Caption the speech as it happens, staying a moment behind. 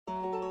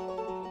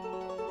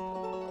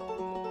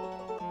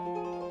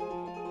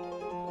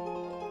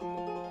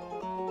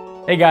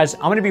Hey guys,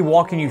 I'm going to be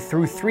walking you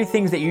through 3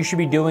 things that you should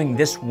be doing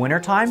this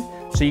winter time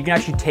so you can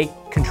actually take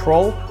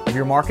control of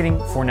your marketing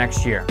for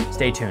next year.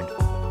 Stay tuned.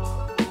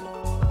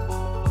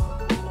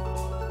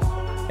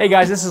 Hey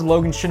guys, this is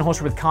Logan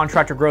Shinholster with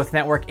Contractor Growth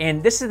Network,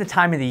 and this is the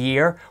time of the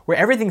year where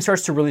everything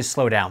starts to really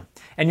slow down.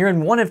 And you're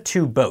in one of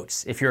 2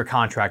 boats if you're a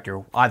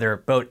contractor. Either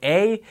boat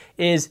A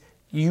is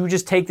you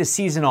just take the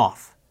season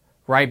off,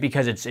 right?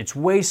 Because it's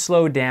way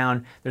slowed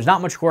down, there's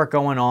not much work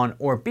going on,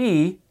 or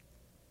B,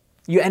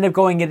 you end up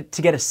going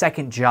to get a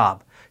second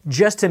job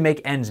just to make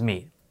ends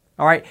meet,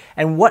 all right?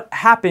 And what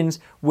happens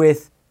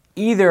with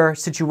either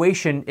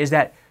situation is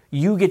that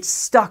you get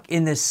stuck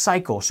in this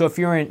cycle. So if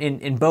you're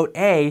in boat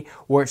A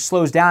where it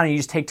slows down and you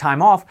just take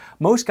time off,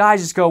 most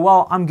guys just go,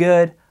 well, I'm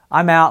good,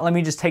 I'm out, let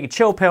me just take a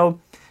chill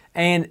pill,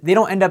 and they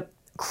don't end up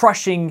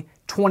crushing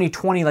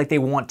 2020 like they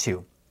want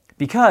to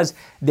because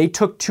they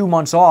took 2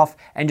 months off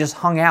and just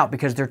hung out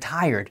because they're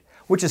tired,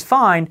 which is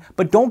fine,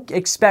 but don't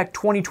expect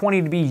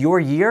 2020 to be your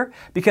year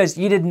because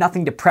you did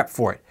nothing to prep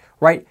for it,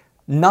 right?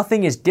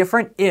 Nothing is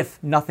different if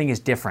nothing is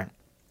different,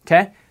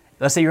 okay?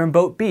 Let's say you're in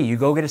boat B, you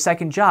go get a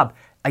second job.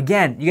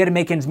 Again, you gotta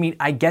make ends meet,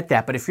 I get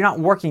that, but if you're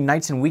not working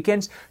nights and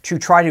weekends to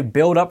try to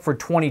build up for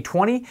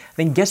 2020,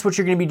 then guess what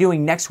you're gonna be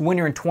doing next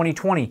winter in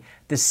 2020?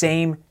 The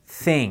same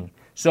thing.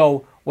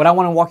 So what I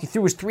wanna walk you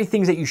through is 3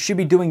 things that you should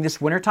be doing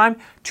this wintertime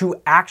to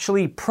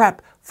actually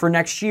prep for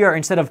next year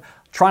instead of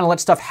trying to let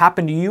stuff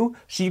happen to you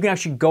so you can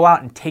actually go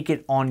out and take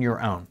it on your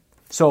own.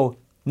 So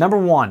number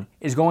 1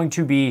 is going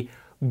to be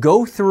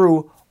go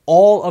through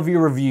all of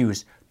your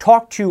reviews,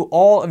 talk to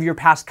all of your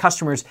past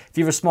customers if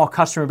you have a small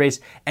customer base,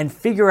 and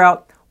figure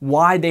out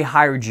why they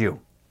hired you,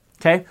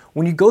 okay?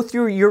 When you go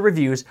through your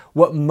reviews,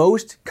 what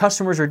most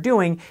customers are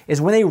doing is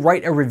when they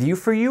write a review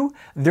for you,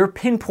 they're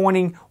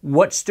pinpointing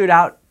what stood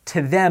out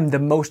to them the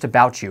most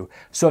about you.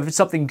 So if it's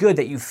something good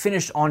that you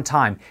finished on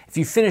time, if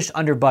you finished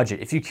under budget,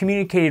 if you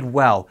communicated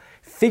well,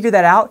 figure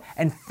that out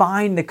and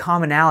find the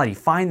commonality,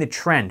 find the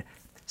trend.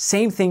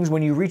 Same things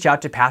when you reach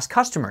out to past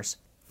customers.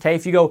 Okay,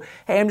 if you go,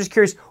 hey, I'm just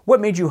curious,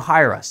 what made you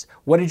hire us?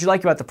 What did you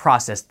like about the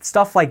process?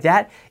 Stuff like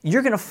that,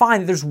 you're gonna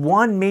find that there's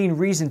one main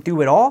reason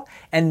through it all,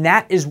 and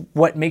that is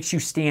what makes you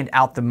stand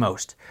out the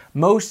most.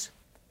 Most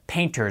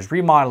painters,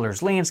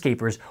 remodelers,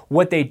 landscapers,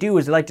 what they do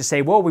is they like to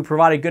say, well, we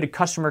provide a good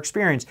customer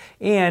experience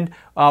and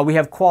we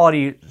have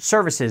quality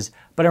services.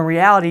 But in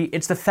reality,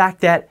 it's the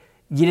fact that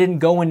you didn't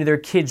go into their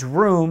kid's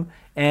room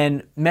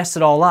and mess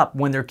it all up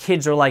when their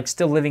kids are like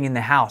still living in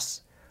the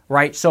house,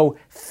 right? So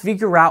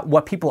figure out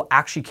what people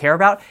actually care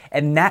about,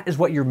 and that is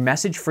what your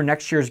message for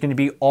next year is going to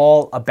be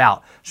all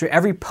about. So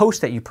every post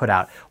that you put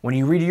out, when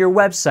you read your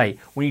website,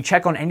 when you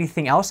check on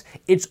anything else,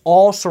 it's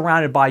all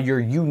surrounded by your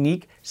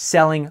unique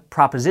selling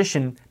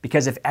proposition,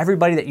 because if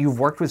everybody that you've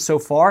worked with so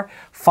far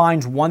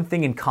finds one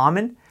thing in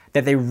common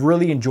that they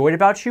really enjoyed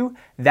about you,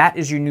 that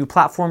is your new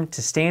platform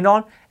to stand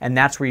on, and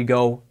that's where you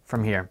go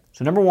from here.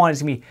 So number 1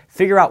 is going to be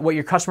figure out what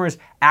your customers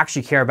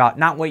actually care about,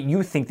 not what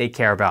you think they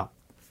care about.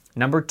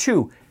 Number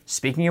 2,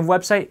 speaking of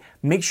website,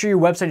 make sure your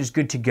website is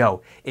good to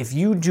go. If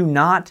you do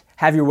not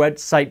have your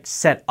website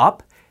set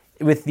up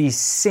with the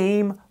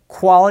same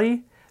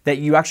quality that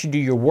you actually do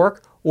your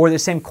work or the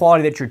same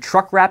quality that your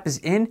truck wrap is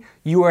in,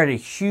 you are at a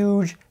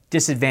huge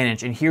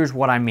disadvantage. And here's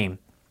what I mean.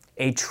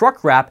 A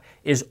truck wrap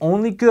is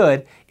only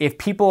good if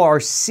people are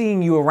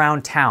seeing you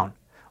around town,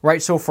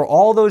 right? So for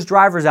all those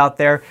drivers out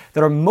there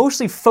that are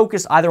mostly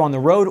focused either on the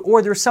road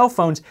or their cell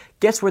phones,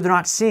 guess where they're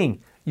not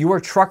seeing?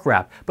 Your truck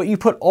wrap. But you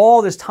put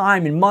all this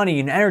time and money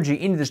and energy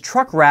into this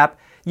truck wrap,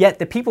 yet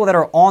the people that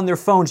are on their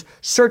phones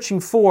searching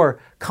for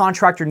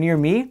contractor near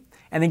me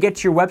and they get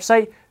to your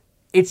website,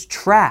 it's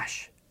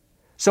trash.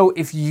 So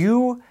if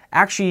you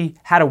actually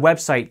had a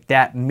website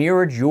that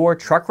mirrored your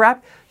truck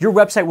wrap, your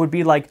website would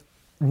be like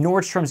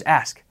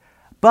Nordstrom's-esque.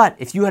 But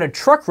if you had a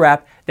truck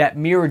wrap that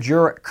mirrored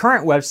your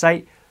current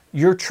website,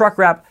 your truck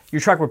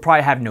would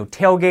probably have no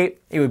tailgate,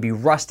 it would be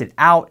rusted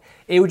out,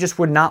 it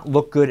would not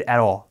look good at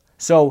all.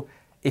 So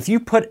if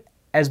you put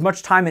as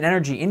much time and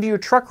energy into your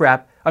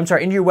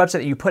into your website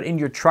that you put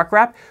into your truck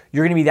wrap,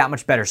 you're gonna be that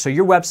much better. So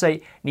your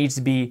website needs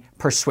to be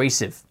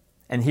persuasive.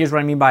 And here's what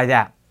I mean by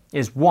that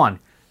is 1,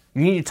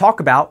 you need to talk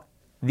about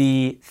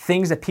the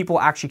things that people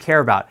actually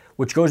care about,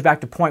 which goes back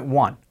to point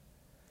 1.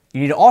 You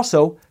need to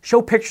also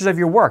show pictures of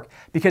your work,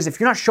 because if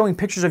you're not showing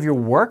pictures of your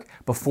work,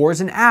 befores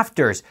and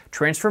afters,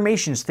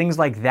 transformations, things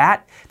like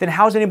that, then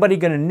how's anybody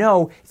gonna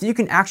know if you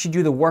can actually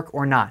do the work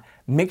or not?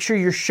 Make sure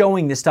you're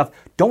showing this stuff.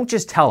 Don't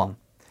just tell them.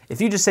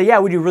 If you just say, yeah,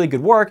 we do really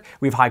good work,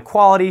 we have high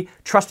quality,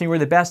 trust me, we're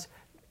the best,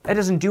 that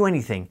doesn't do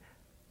anything.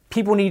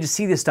 People need to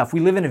see this stuff. We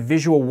live in a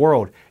visual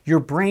world. Your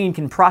brain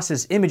can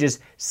process images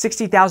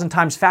 60,000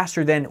 times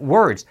faster than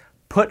words.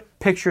 Put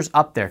pictures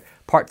up there.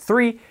 Part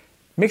 3,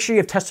 make sure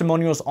you have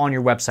testimonials on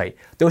your website.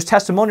 Those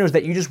testimonials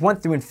that you just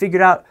went through and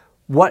figured out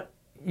what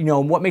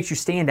makes you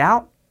stand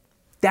out,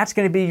 that's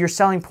going to be your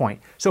selling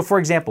point. So for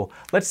example,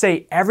 let's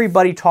say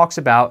everybody talks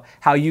about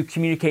how you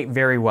communicate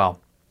very well.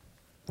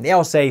 They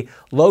all say,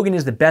 Logan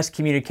is the best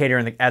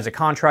communicator as a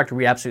contractor.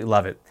 We absolutely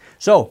love it.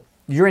 So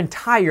your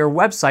entire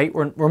website,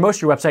 or most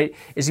of your website,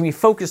 is going to be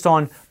focused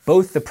on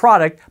both the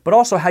product, but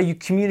also how you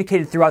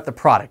communicate it throughout the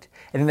product.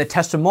 And then the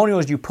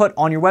testimonials you put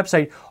on your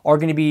website are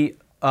going to be,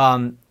 are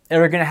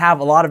going to have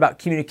a lot about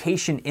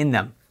communication in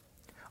them.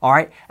 All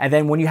right. And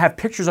then when you have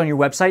pictures on your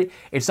website,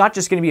 it's not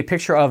just going to be a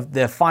picture of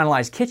the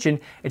finalized kitchen.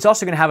 It's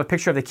also going to have a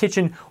picture of the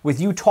kitchen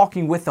with you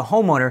talking with the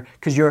homeowner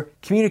because you're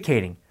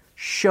communicating.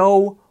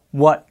 Show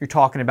what you're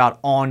talking about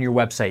on your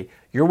website.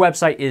 Your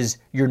website is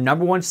your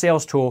 #1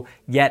 sales tool,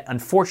 yet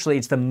unfortunately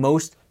it's the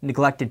most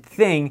neglected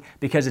thing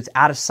because it's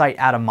out of sight,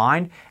 out of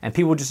mind, and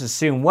people just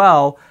assume,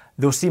 well,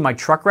 they'll see my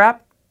truck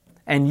wrap,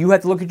 and you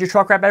have to look at your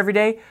truck wrap every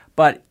day,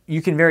 but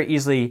you can very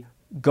easily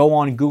go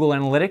on Google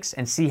Analytics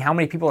and see how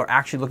many people are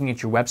actually looking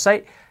at your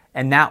website,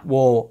 and that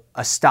will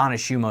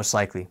astonish you most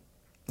likely.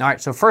 All right,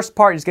 so first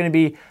part is going to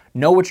be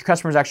know what your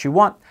customers actually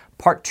want.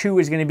 Part 2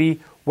 is going to be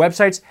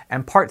websites,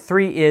 and part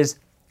 3 is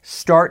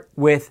start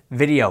with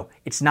video.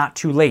 It's not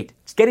too late.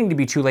 It's getting to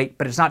be too late,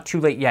 but it's not too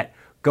late yet.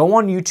 Go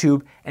on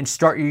YouTube and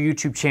start your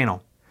YouTube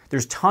channel.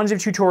 There's tons of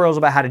tutorials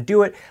about how to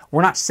do it.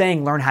 We're not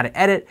saying learn how to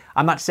edit.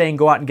 I'm not saying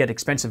go out and get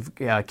expensive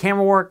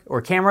camera work or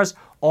cameras.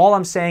 All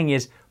I'm saying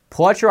is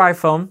pull out your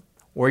iPhone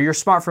or your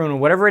smartphone or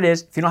whatever it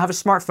is. If you don't have a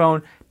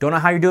smartphone, don't know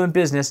how you're doing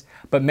business,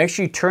 but make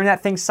sure you turn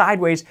that thing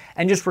sideways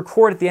and just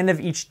record at the end of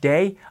each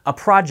day a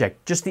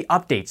project, just the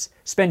updates.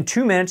 Spend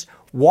 2 minutes,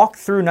 walk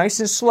through nice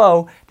and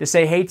slow to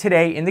say, hey,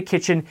 today in the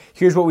kitchen,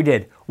 here's what we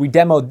did. We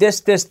demoed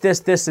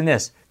this, and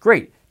this.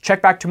 Great.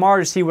 Check back tomorrow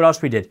to see what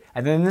else we did.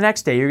 And then the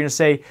next day, you're going to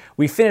say,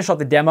 we finished off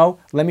the demo.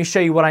 Let me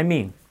show you what I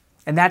mean.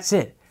 And that's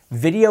it.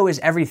 Video is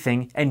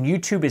everything, and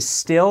YouTube is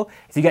still,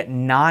 if you get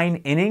 9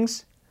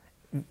 innings,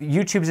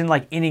 YouTube's in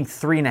like inning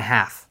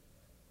 3.5.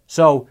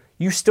 So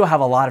you still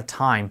have a lot of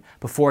time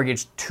before it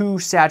gets too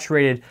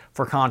saturated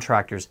for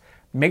contractors.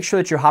 Make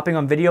sure that you're hopping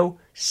on video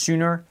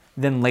sooner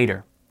than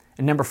later.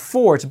 And number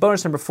 4, it's a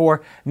bonus number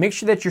 4, make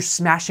sure that you're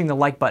smashing the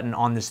like button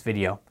on this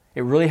video.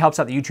 It really helps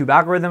out the YouTube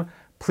algorithm.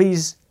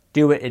 Please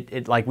do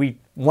it. Like, we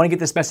want to get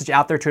this message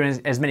out there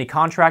to as many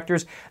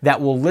contractors that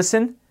will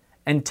listen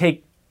and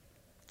take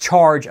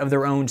charge of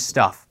their own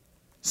stuff.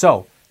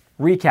 So,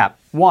 recap.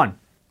 1,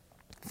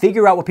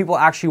 figure out what people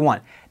actually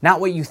want, not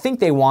what you think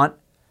they want,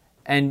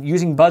 and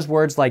using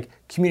buzzwords like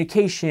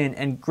communication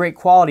and great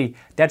quality,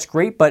 that's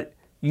great, but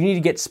you need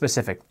to get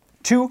specific.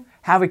 2,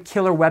 have a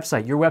killer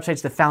website. Your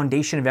website's the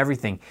foundation of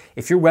everything.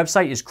 If your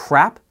website is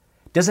crap,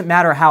 doesn't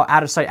matter how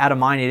out of sight, out of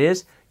mind it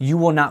is, you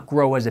will not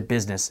grow as a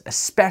business,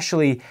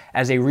 especially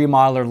as a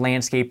remodeler,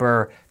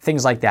 landscaper,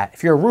 things like that.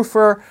 If you're a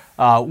roofer,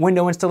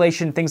 window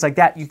installation, things like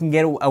that, you can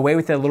get away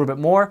with it a little bit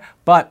more.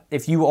 But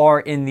if you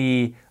are in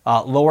the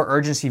lower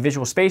urgency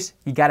visual space,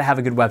 you got to have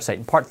a good website.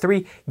 And part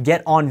 3,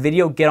 get on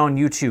video, get on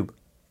YouTube.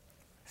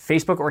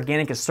 Facebook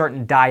organic is starting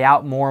to die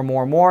out more and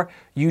more and more.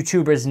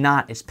 YouTube is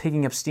not. It's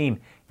picking up steam.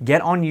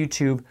 Get on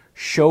YouTube,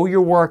 show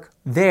your work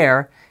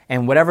there,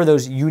 and whatever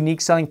those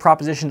unique selling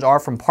propositions are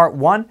from part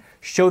 1,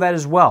 show that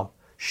as well.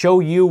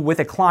 Show you with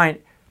a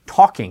client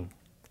talking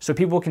so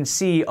people can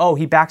see, oh,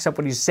 he backs up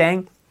what he's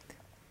saying,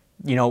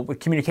 you know, with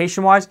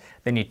communication-wise.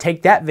 Then you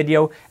take that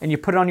video and you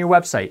put it on your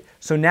website.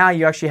 So now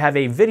you actually have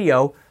a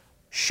video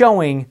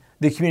showing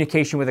the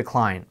communication with a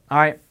client. All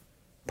right,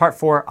 part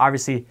 4,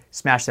 obviously,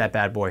 smash that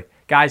bad boy.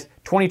 Guys,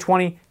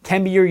 2020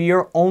 can be your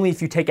year only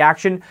if you take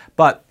action,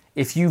 but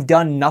if you've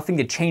done nothing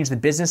to change the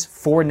business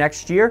for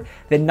next year,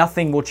 then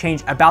nothing will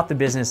change about the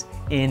business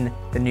in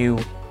the new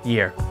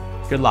year.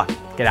 Good luck.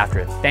 Get after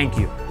it. Thank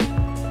you.